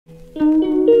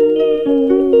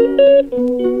Hey,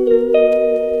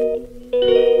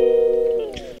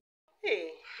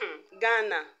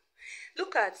 Ghana.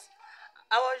 Look at,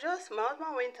 my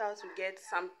husband went out to get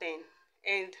something,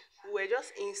 and we were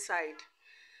just inside,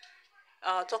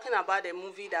 talking about the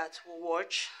movie that we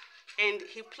watch, and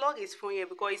he plugged his phone here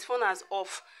because his phone has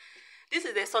off. This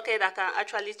is the socket that can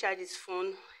actually charge his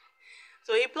phone.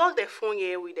 So he plugged the phone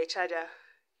here with the charger,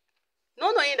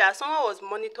 not knowing that someone was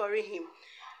monitoring him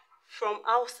from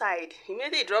outside.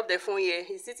 Immediately he dropped the phone here.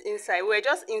 He sits inside. We were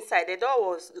just inside. The door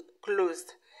was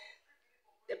closed.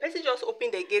 The person just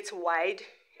opened the gate wide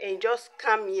and just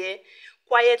come here,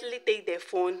 quietly take the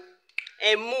phone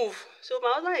and move. So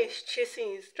my husband is chasing,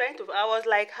 he's trying to, I was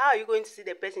like, how are you going to see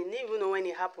the person? He didn't even know when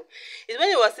it happened. It's when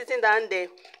he was sitting down there,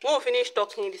 when we finished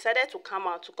talking, he decided to come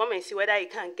out, to come and see whether he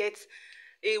can get,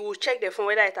 he will check the phone,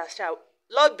 whether it has charged.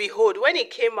 Lord behold, when he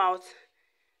came out,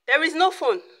 there is no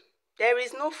phone. There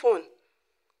is no phone.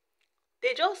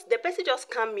 The person just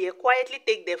come here, quietly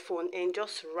take the phone and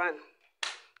just run.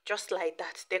 Just like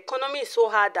that. The economy is so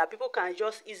hard that people can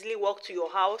just easily walk to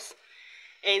your house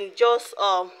and just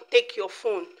take your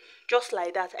phone. Just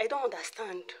like that. I don't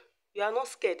understand. You are not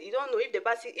scared. You don't know if the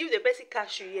person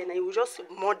catch you here and he will just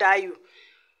murder you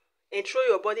and throw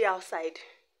your body outside.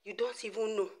 You don't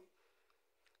even know.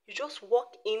 You just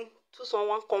walk in to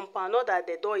someone's compound, not that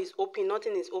the door is open,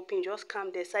 nothing is open, just come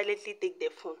there, silently take the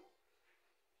phone.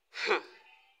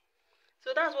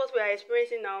 So that's what we are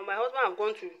experiencing now. My husband have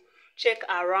gone to check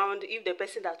around if the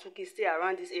person that took it still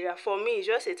around this area. For me, it's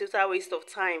just a total waste of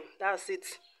time. That's it.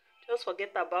 Just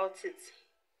forget about it.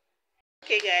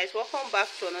 Okay guys, welcome back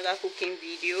to another cooking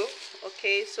video.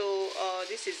 Okay, so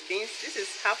this is beans. This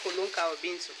is half olonka of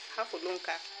beans. Half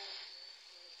olonka.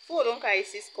 Full olonka is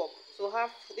 6 cup. So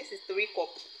this is 3 cup.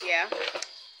 Yeah.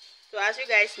 So as you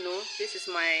guys know, this is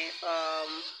my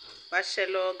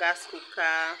bachelor gas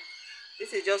cooker.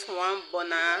 This is just one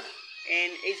burner,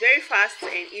 and it's very fast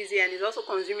and easy, and it's also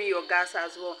consuming your gas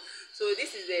as well. So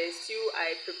this is the stew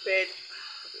I prepared.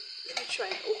 Let me try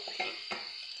and open.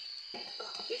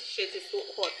 Oh, this shit is so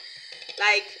hot.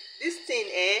 Like this thing,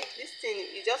 this thing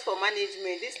is just for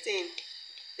management. This thing,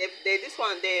 the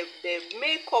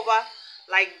main cover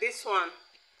like this one,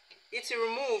 it's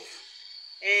removed,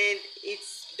 and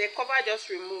the cover just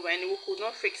removed, and we could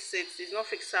not fix it. It's not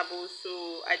fixable,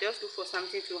 so I just look for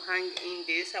something to hang in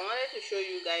this. I wanted to show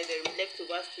you guys the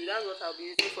leftover stew. That's what I'll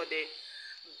be using for the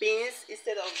beans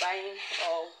instead of buying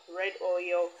red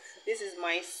oil. This is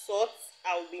my salt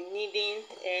I'll be needing,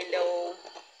 and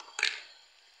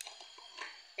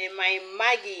my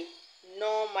Maggi,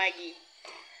 no Maggi.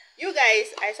 You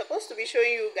guys, I supposed to be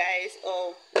showing you guys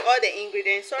all the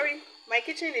ingredients. Sorry, my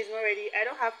kitchen is not ready. I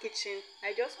don't have kitchen.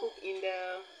 I just cook in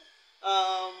the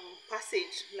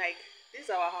passage. Like, this is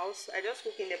our house. I just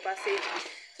cook in the passage.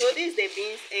 So this is the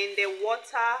beans, and the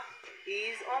water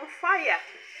is on fire.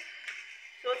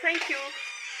 So thank you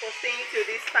for staying till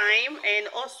this time, and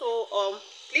also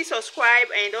please subscribe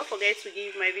and don't forget to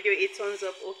give my video a thumbs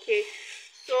up. Okay,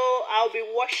 so I'll be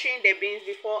washing the beans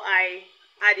before I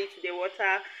add it to the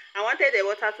water. I wanted the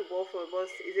water to boil for,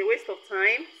 but it's a waste of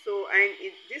time. So, and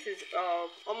this is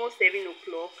almost 7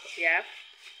 o'clock. Yeah,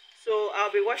 so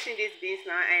I'll be washing these beans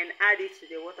now and add it to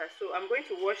the water. So I'm going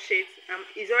to wash it.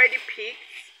 It's already picked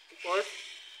because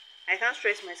I can't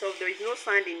stress myself. There is no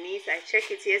sand in it. I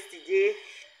checked it yesterday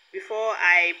before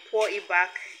I pour it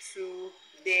back to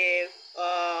the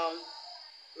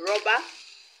rubber.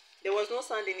 There was no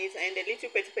sand in it, and the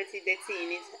little petty dirty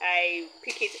in it, I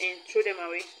pick it and throw them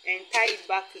away and tie it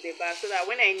back to the bag so that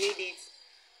when I need it,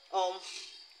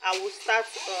 I will start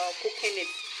cooking it.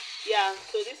 Yeah,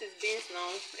 so this is beans now,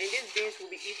 and these beans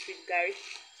will be eaten with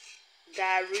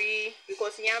gari,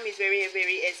 because yam is very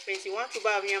expensive. 1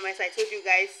 tuber of yam, as I told you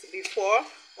guys before,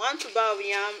 1 tuber of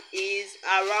yam is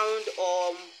around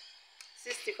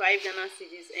 65 Ghana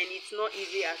cedis, and it's not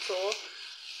easy at all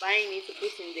buying it to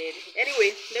put in there.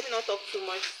 Anyway, let me not talk too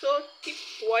much, so keep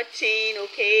watching.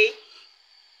 Okay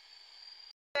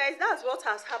guys, that's what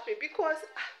has happened, because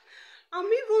I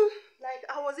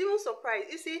was even surprised.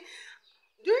 You see,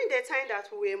 during the time that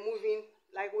we were moving,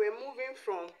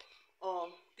 from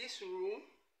this room,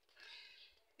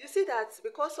 you see that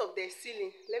because of the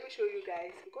ceiling, let me show you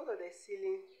guys, because of the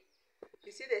ceiling,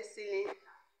 you see the ceiling,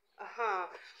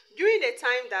 during the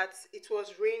time that it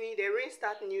was raining, the rain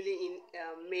started newly in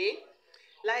May,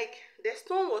 like the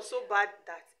storm was so bad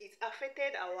that it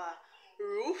affected our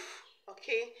roof.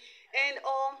 Okay, and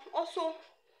also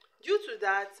due to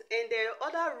that, and the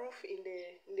other roof in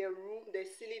the room, the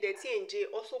ceiling, the T&J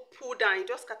also pulled down. It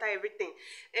just scattered everything,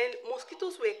 and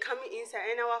mosquitoes were coming inside,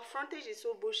 and our frontage is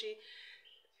so bushy.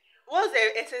 what's the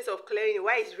essence of clearing it?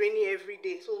 Why it's raining every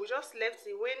day? So we just left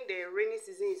it. When the rainy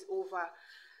season is over,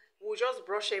 we'll just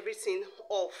brush everything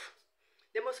off.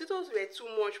 The mosquitoes were too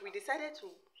much. We decided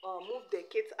to move the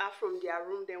kids out from their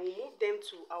room. Then we moved them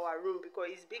to our room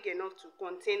because it's big enough to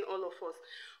contain all of us.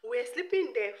 We're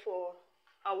sleeping there for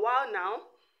a while now,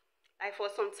 like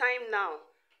for some time now.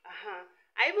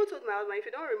 I even told my husband, if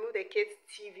you don't remove the kids'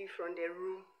 TV from the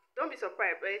room, don't be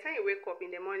surprised. By the time you wake up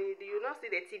in the morning, you will not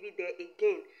see the TV there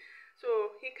again. So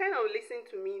he kind of listened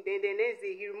to me. Then the next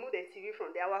day, he removed the TV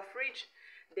from there. Our fridge,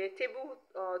 the table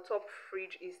top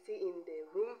fridge is still in the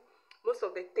room. Most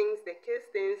of the things, the kids'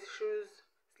 things, shoes,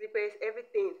 slippers,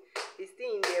 everything is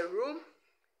still in their room.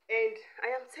 And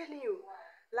I am telling you,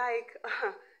 like,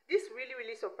 this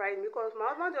really surprised me because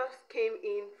my husband just came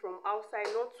in from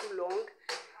outside not too long,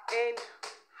 and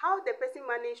how the person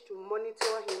managed to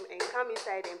monitor him and come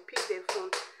inside and pick the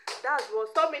phone, that's what,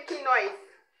 stop making noise.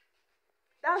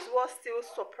 That's what still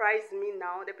surprised me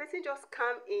now. The person just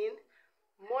come in,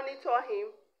 monitor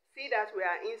him, see that we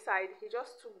are inside. He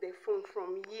just took the phone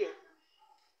from here.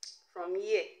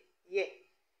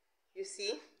 You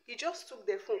see, he just took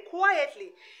the phone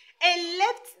quietly and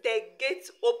left the gate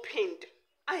opened.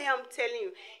 I am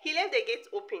telling you, he left the gate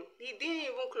open. He didn't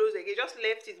even close the gate, just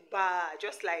left it bar,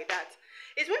 just like that.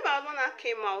 It's when my husband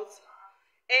came out,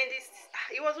 and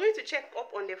he was going to check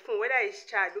up on the phone whether it's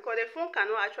charged, because the phone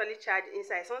cannot actually charge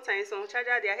inside. Sometimes some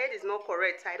charger, their head is not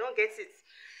correct. I don't get it.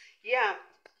 Yeah.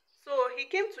 So he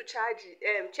came to check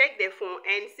the phone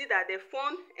and see that the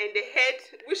phone and the head,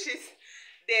 which is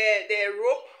the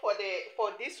rope for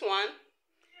this one,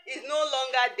 is no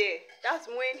longer there. That's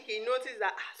when he noticed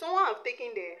that someone have taken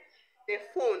the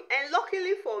phone. And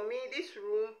luckily for me, this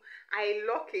room, I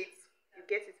lock it. You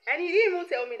get it? And he didn't even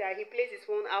tell me that he placed his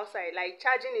phone outside, like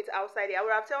charging it outside. I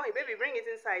would have told him, baby, bring it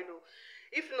inside though.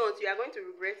 If not, you are going to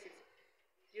regret it.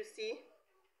 You see?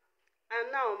 And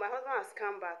now my husband has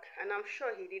come back, and I'm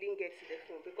sure he didn't get to the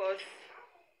phone, because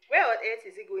where on earth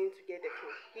is he going to get the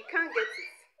phone? He can't get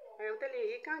it. I am telling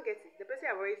you, he can't get it. The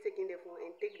person have already taken the phone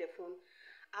and take the phone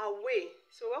away.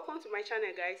 So welcome to my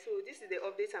channel, guys. So this is the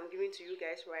update I'm giving to you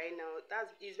guys right now.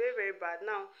 It's very bad.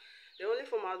 Now the only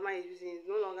phone my husband is using is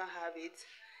no longer have it.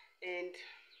 And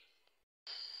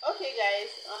okay,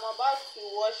 guys, I'm about to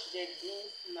wash the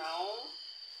beans now.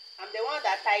 I'm the one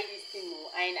that tied this thing,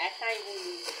 and I can't even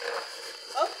lose it.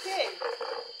 Okay,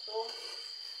 so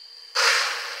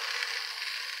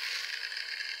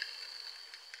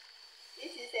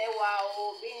this is a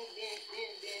wow, beans.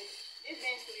 This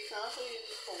beans we can also use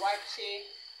it for wache.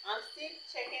 I'm still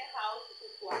checking how to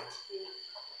cook wache.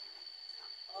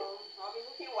 I'll be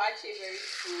cooking wache very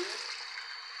soon,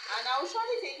 and I will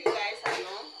surely take you guys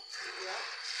along. Yeah.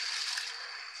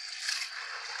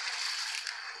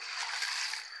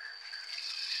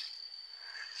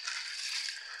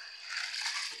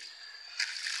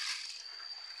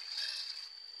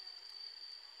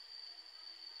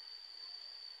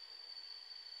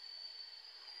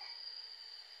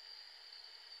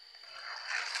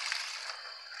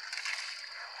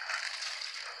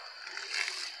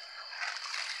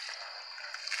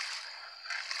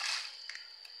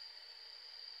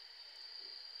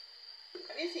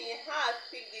 Have you seen how I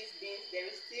pick these beans? There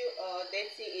is still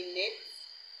dirty in it.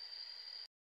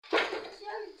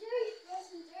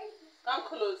 Come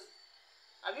close.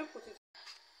 Have you put it?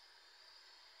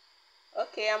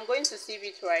 Okay, I'm going to sieve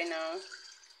it right now.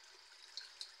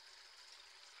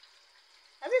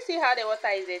 Have you seen how the water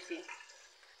is dirty?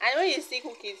 And when you still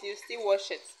cook it, you still wash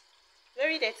it.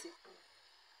 Very dirty.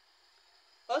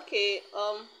 Okay,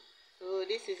 so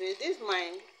this is it. This is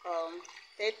my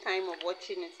third time of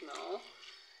watching it now.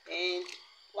 And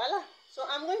voila. So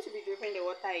I'm going to be dripping the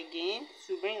water again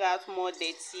to bring out more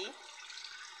dirty.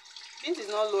 This is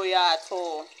not loyal at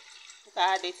all. Look at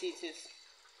how dirty it is.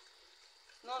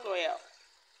 Not loyal.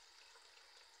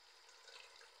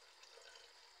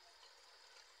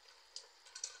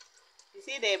 You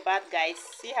see the bad guys?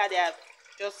 See how they are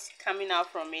just coming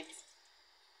out from it?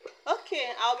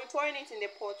 Okay, I'll be pouring it in the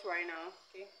pot right now.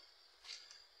 Okay.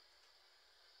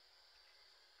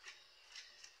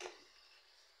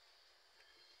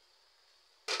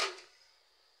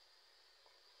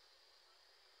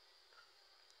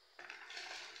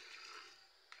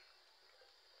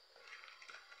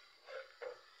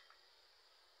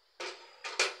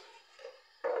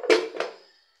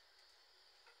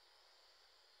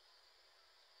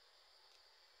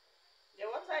 The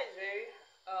water is very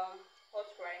hot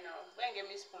right now. Go and get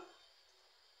me a spoon.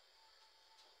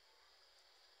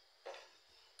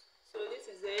 So this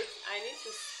is it. I need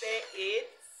to stir it.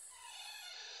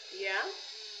 Yeah.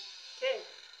 Okay.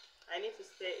 I need to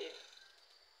stir it.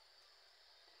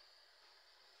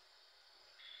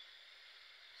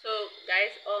 So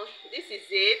guys, this is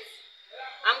it.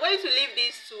 I'm going to leave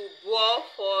this to boil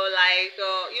for like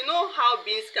you know how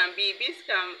beans can be. Beans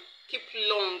can keep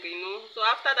long, you know. So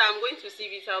after that, I'm going to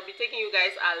sieve it. I'll be taking you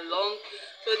guys along.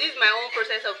 So this is my own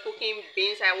process of cooking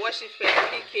beans. I wash it,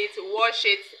 ferment it, wash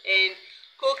it, and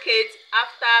cook it.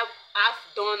 After I've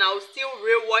done, I'll still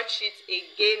re-watch it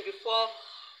again before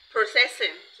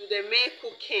processing to the main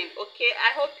cooking. Okay,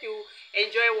 I hope you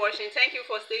enjoy watching. Thank you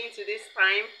for staying to this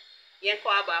time.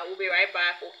 Yenkwaba will be right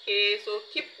back. Okay, so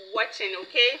keep watching.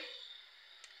 Okay,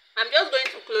 I'm just going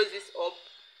to close this up.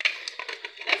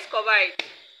 Let's cover it.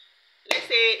 Let's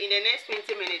say in the next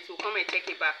 20 minutes we'll come and check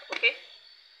it back. Okay,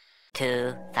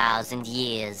 2,000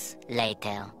 years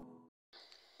later.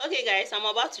 okay guys, I'm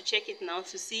about to check it now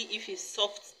to see if it's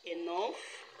soft enough.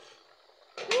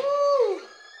 Woo!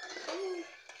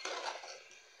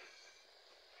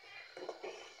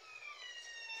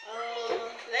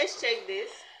 Let's check this.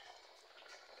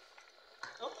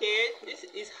 Okay, this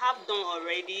is half done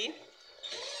already.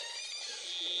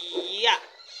 Yeah,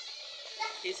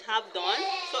 it's half done.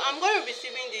 So I'm going to be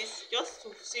sieving this just to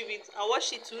sieve it. I'll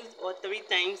wash it 2 or 3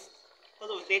 times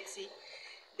because of dirty.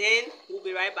 Then we'll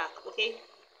be right back. Okay.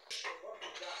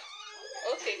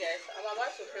 Okay guys, I'm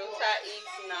about to filter it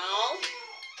now.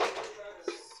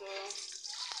 So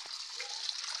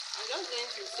I'm just going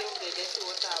to sieve the dirty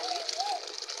water away.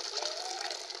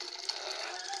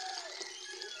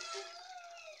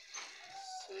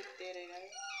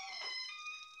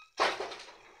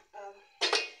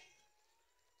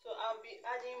 So I'll be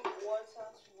adding water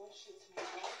to wash it now.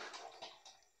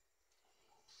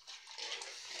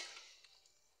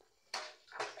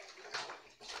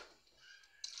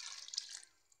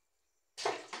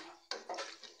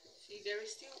 See, there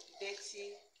is still dirty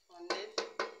on it,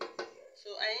 so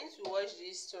I need to wash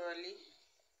this thoroughly.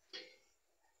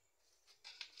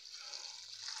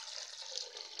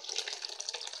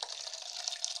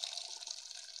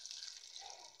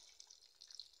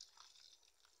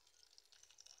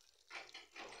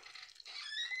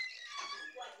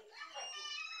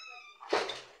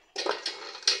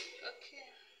 Okay,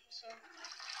 so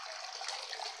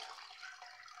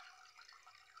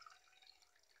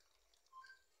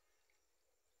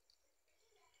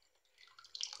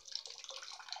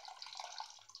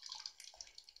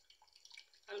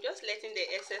I'm just letting the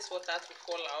excess water to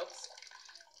fall out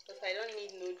because I don't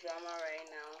need no drama right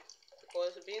now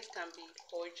because beans can be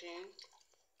purging.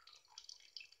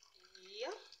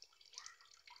 Yeah.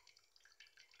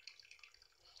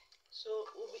 So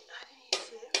we'll be adding it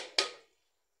here.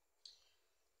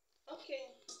 Okay,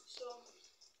 so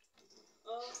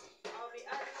I'll be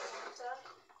adding water.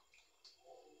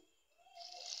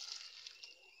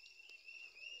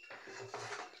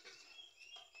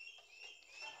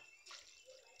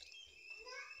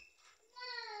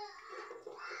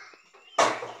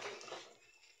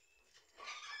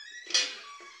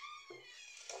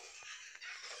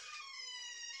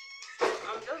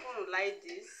 I'm just going to light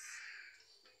this.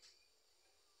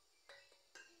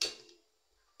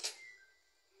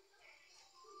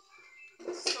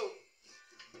 So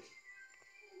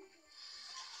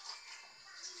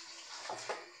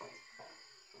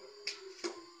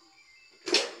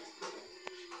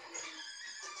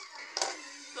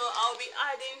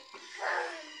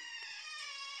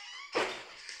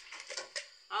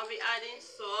I'll be adding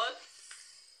salt.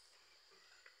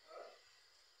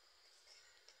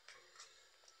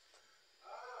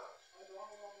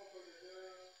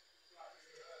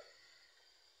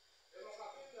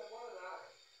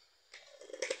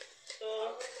 So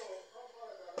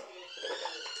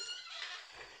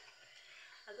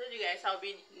I told you guys I'll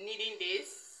be needing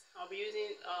this. I'll be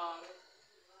using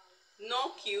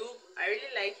no cube. I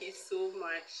really like it so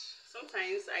much.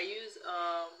 Sometimes I use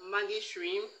Maggi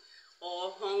shrimp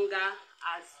or hunger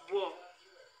as well.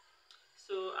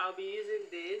 So I'll be using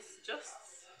this just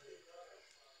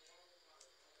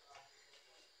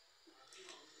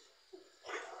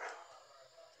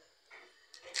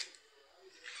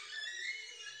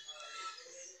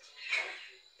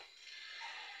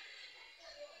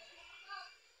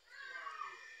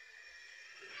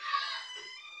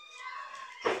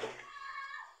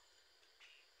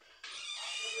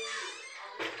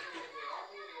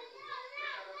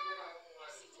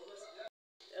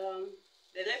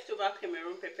the leftover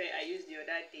Cameroon pepper I used the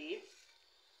other day,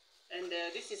 and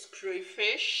this is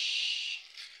crayfish,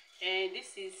 and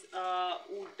this is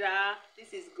uda,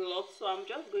 this is glove. So I'm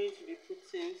just going to be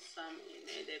putting some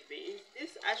in the beans.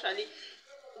 This actually,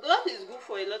 glove is good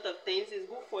for a lot of things. It's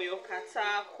good for your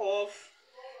catarrh, cough,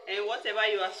 and whatever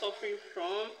you are suffering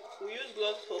from. We use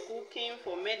gloves for cooking,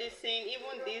 for medicine,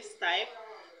 even this type.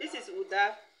 This is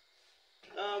uda.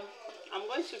 I'm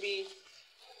going to be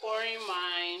pouring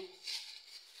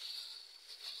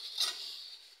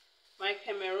my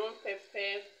Cameroon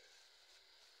pepper.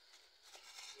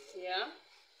 Yeah.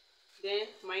 Then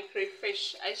my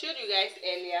crayfish. I showed you guys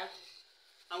earlier.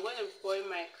 I'm going to be pouring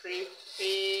my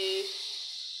crayfish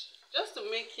just to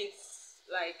make it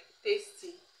like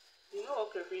tasty. You know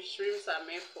what crayfish shrimps are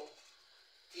made for.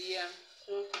 Yeah.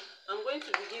 So I'm going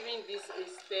to be giving this a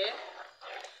stir.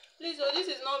 Please, oh, this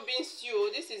is not beans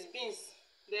stew. This is beans.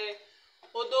 The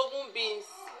odogun beans.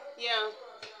 Yeah.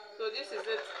 So this is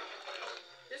it.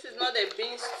 This is not a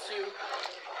beans stew.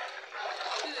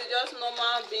 This is just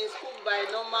normal beans cooked by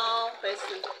normal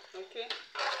person. Okay.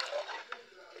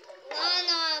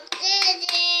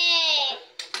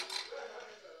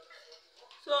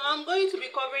 So I'm going to be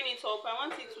covering it up. I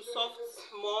want it to soft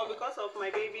more because of my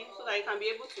baby, so that I can be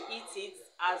able to eat it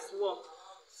as well.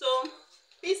 So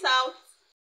peace out.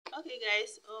 Okay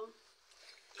guys,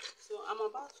 so I'm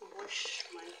about to wash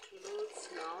my clothes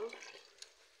now.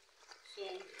 So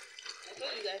I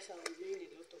told you guys I'm doing a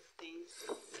lot of things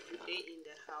today in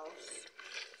the house.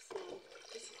 So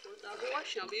this is what I'll be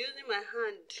washing. I'll be using my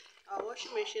hand. Our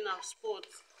washing machine has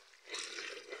spots.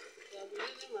 So I'll be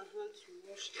using my hand to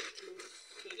wash the clothes.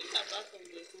 So these are part of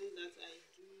the things that I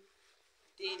do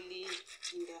daily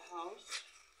in the house.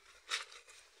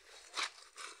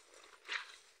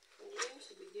 I'm going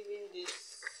to be giving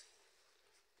this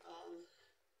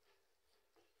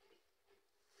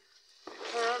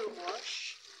thorough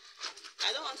wash.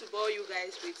 I don't want to bore you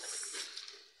guys with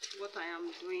what I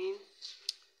am doing.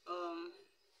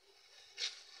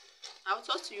 I'll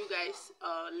talk to you guys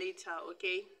later,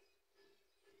 okay?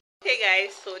 Okay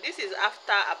guys, so this is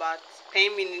after about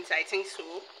 10 minutes, I think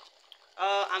so.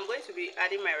 I'm going to be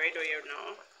adding my red oil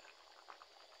now.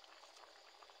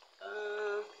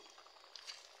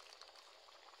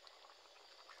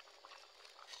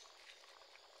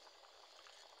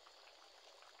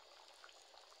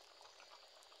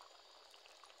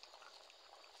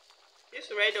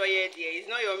 This red oil there is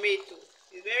not your mate too.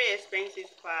 It's very expensive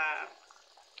for.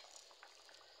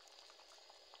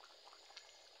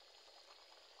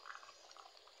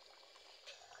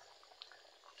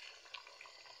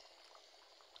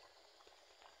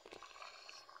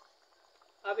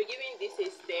 I'll be giving this a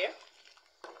stir.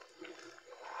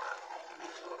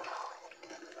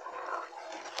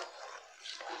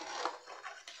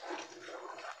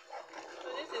 So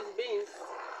this is beans.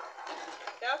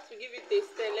 You have to give it a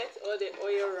stir. Let all the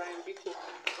oil run be cooked.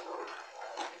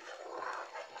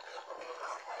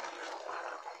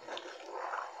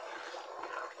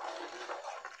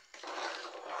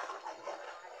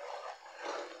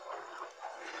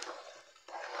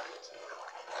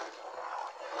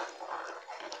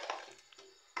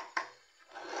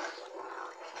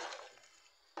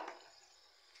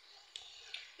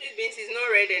 This beans is not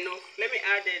red enough. Let me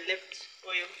add the left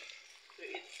oil to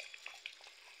it.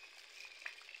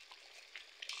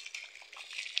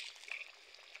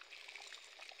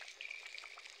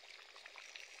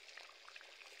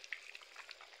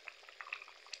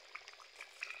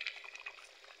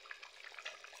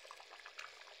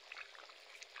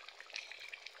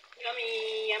 Yummy,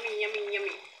 yummy, yummy,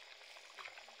 yummy.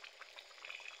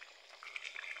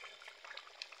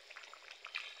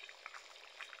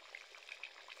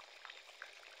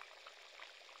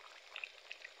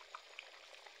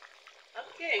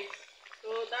 Okay, so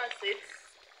that's it.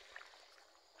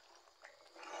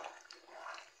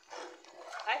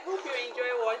 I hope you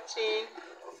enjoy watching.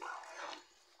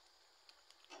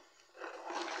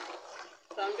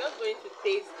 So I'm just going to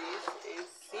taste this and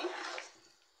see.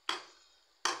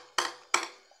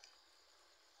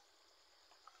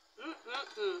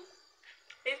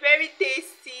 It's very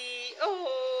tasty.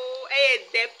 Oh, hey,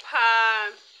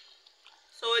 depa.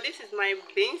 So this is my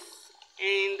beans,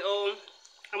 and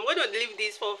I'm going to leave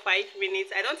this for 5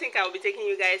 minutes. I don't think I'll be taking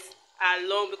you guys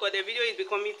along because the video is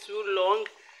becoming too long.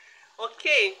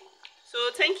 Okay,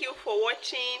 so thank you for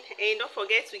watching, and don't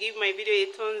forget to give my video a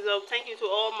thumbs up. Thank you to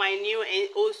all my new and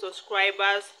old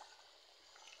subscribers.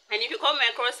 And if you come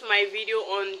across my video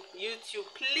on YouTube,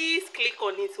 please click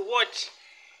on it, watch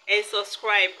and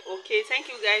subscribe. Okay, thank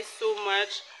you guys so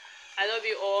much. I love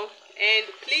you all, and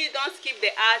please don't skip the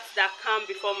ads that come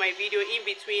before my video, in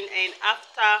between and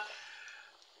after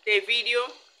the video.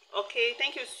 Okay,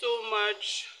 thank you so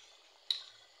much.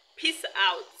 Peace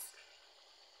out.